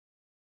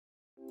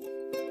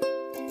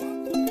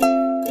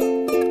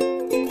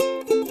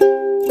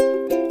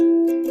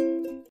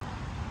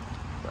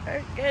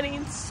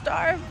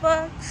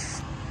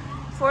Starbucks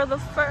for the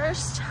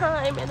first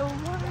time in a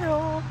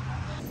while.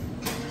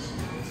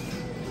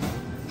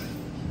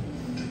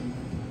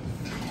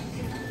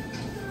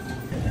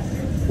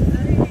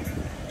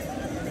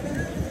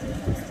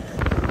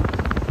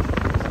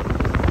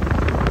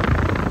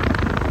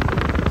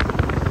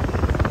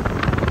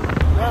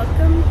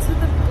 Welcome to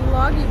the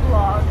vloggy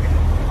vlog.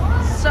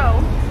 So,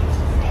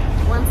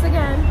 once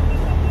again,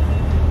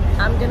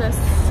 I'm gonna do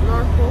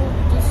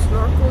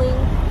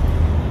snorkeling.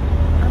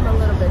 I'm a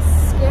little bit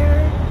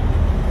scared,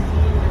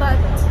 but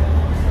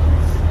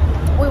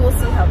we will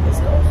see how this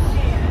goes.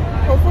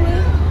 Hopefully,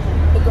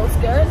 it goes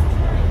good,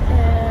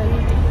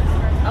 and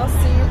I'll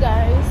see you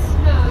guys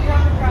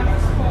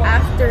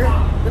after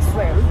the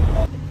swim.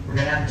 We're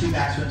gonna have 2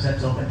 back swim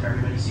sets open for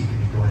everybody so you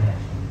can go ahead.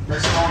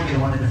 First of all, you're gonna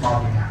want to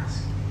follow your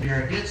mask. If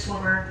you're a good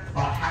swimmer,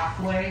 about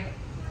halfway,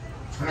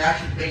 or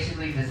actually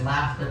basically this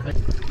last bit.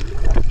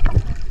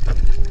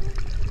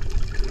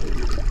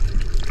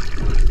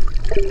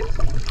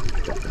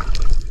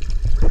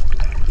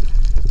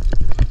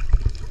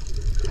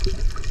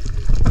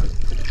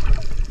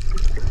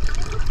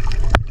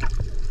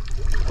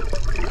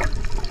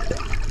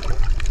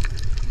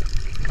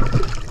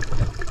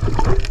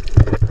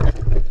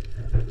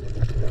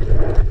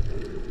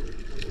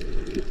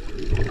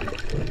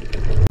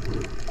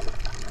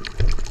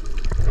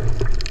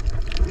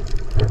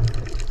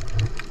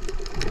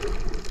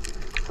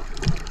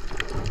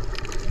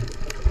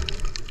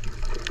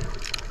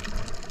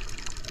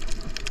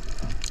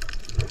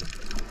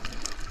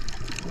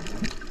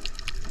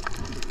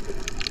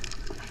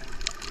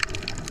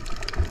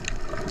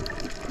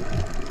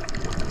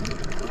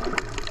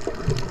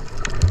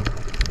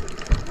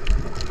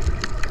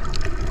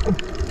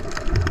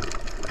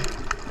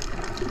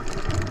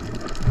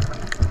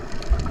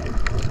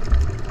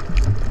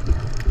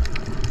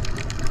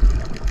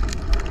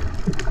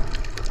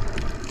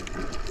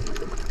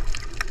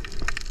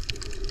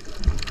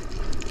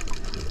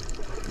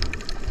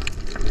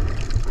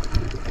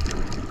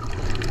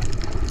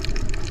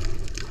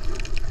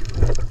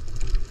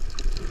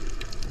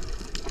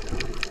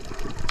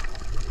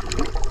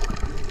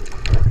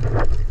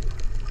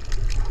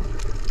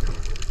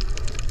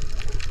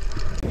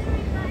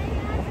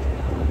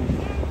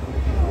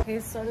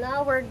 So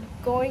now we're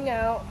going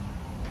out.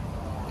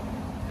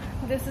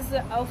 This is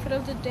the outfit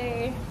of the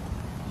day.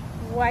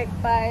 White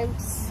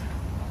vibes.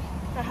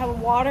 I have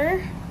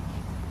water,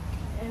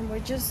 and we're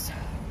just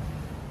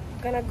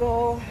gonna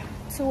go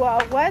to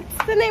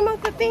what's the name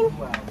of the thing?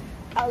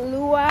 A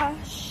luau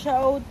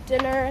show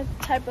dinner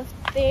type of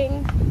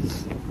thing.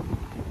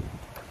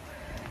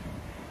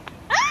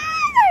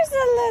 Ah, there's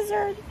a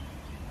lizard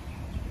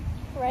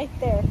right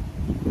there.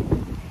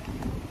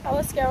 I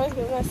was scared I was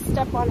gonna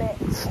step on it.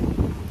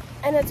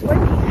 And it's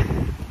windy.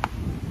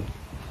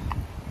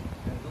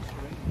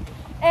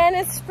 And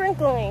it's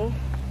sprinkling.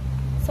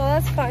 So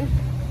that's fun.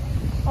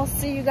 I'll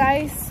see you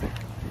guys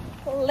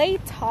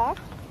later.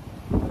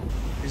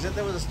 You said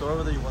there was a store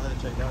over there you wanted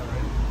to check out,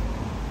 right?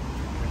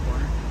 In the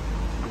corner?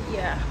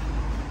 Yeah.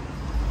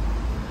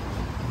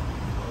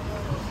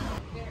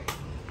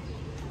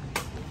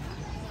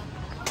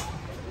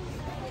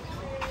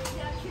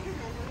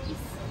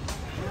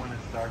 The one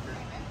that's darker.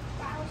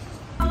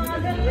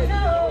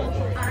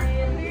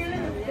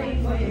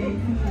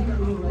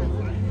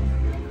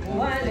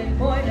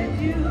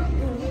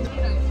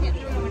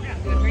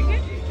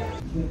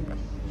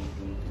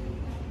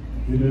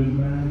 It is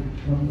man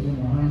comes in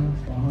Lahaina.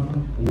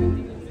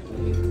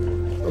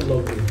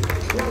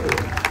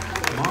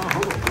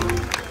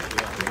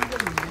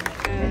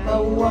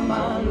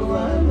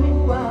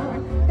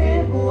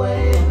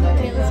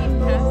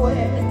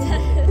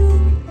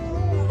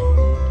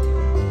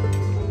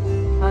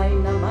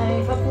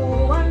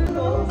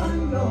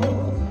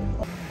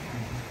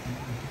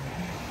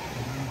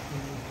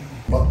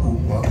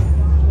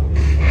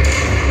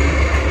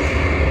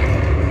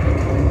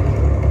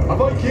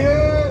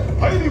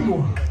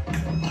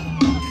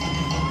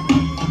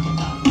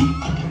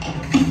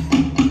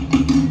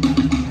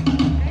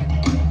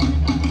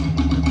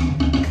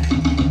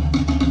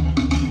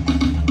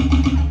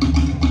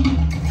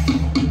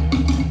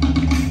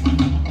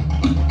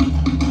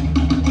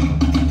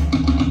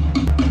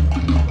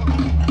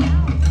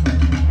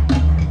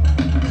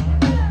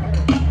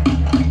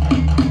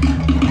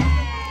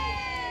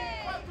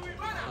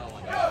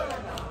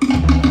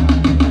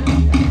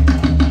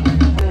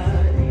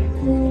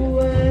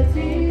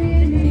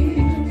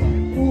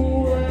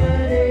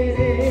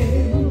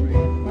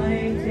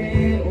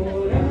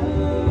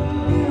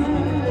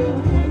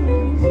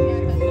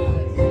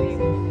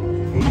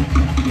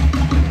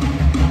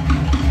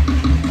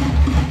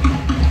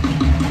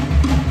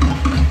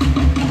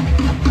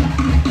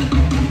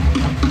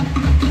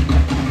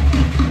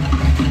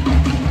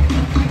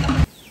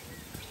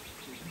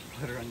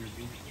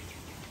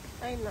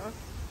 I know.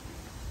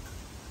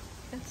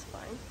 It's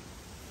fine.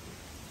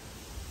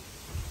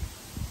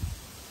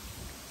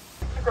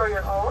 To grow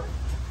your own,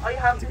 all you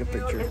have Take to a do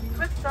picture. is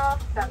twist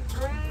off that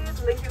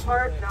green leafy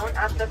part known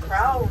as the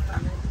crown.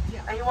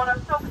 and you want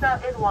to soak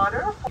that in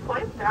water.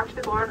 Points, they're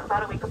actually born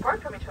about a week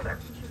apart from each other.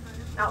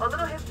 Now, a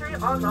little history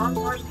on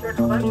non-horse then.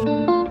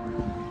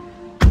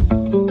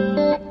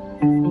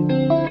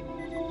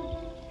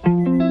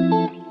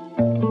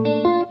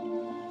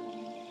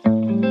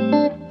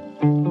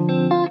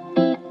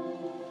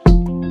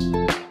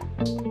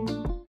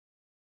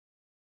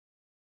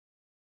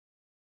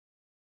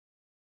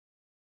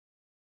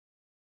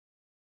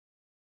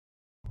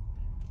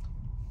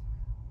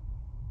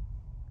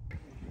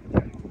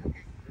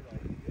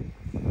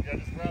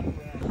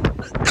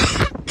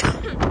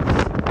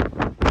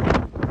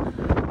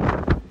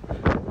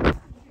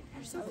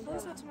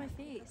 To my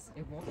face.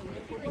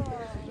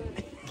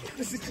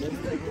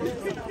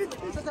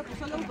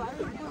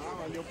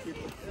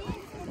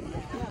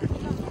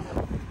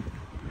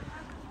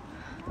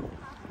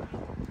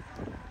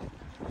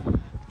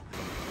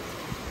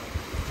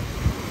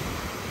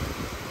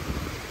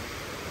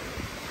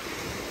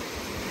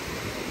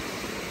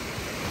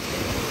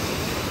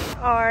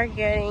 Are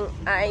getting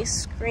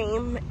ice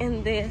cream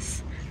in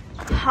this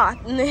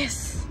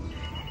hotness.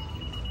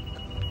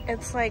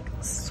 It's like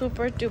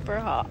super duper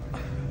hot.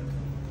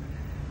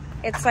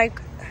 It's like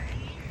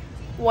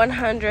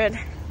 100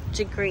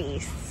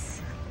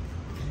 degrees.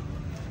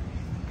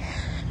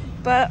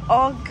 But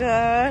all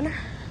good.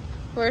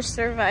 We're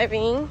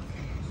surviving.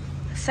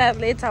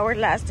 Sadly, it's our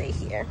last day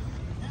here.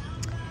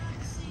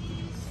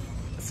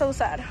 So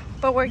sad.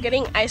 But we're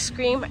getting ice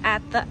cream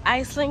at the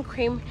Iceland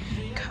Cream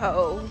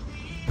Co.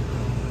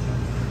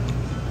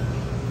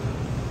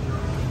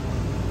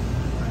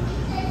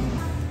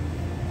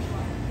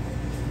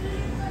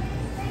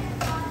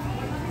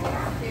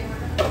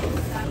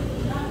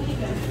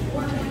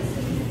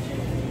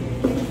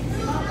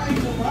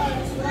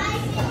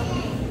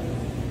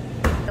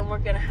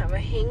 Gonna have a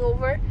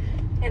hangover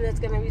and it's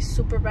gonna be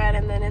super bad,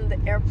 and then in the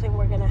airplane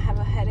we're gonna have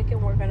a headache and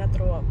we're gonna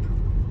throw up.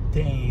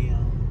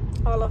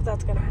 Damn. All of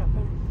that's gonna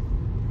happen.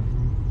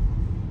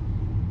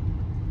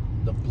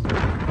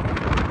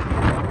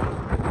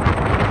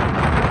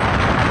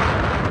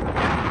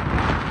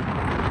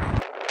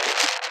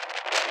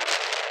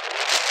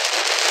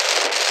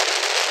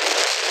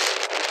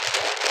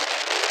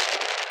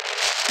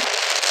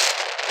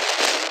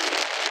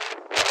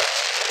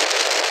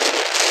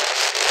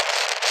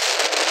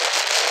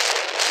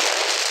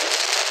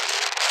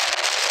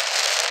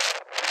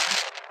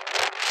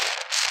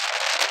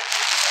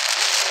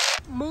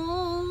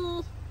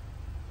 Moo.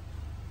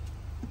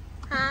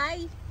 Hi.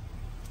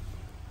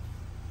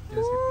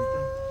 Moo.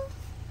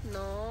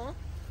 No.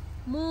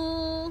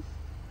 Moo.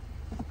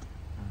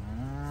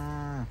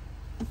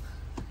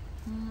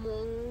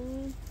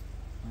 Moo.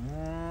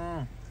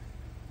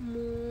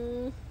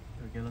 Moo.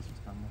 ¿Por qué lo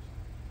asustamos?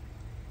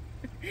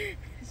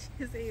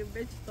 She's saying,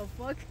 bitch, the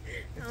fuck?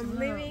 Es I'm un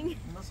leaving.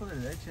 vaso de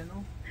leche,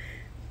 ¿no?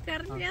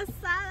 Carne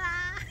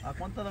asada. ¿A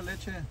cuánto la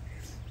leche?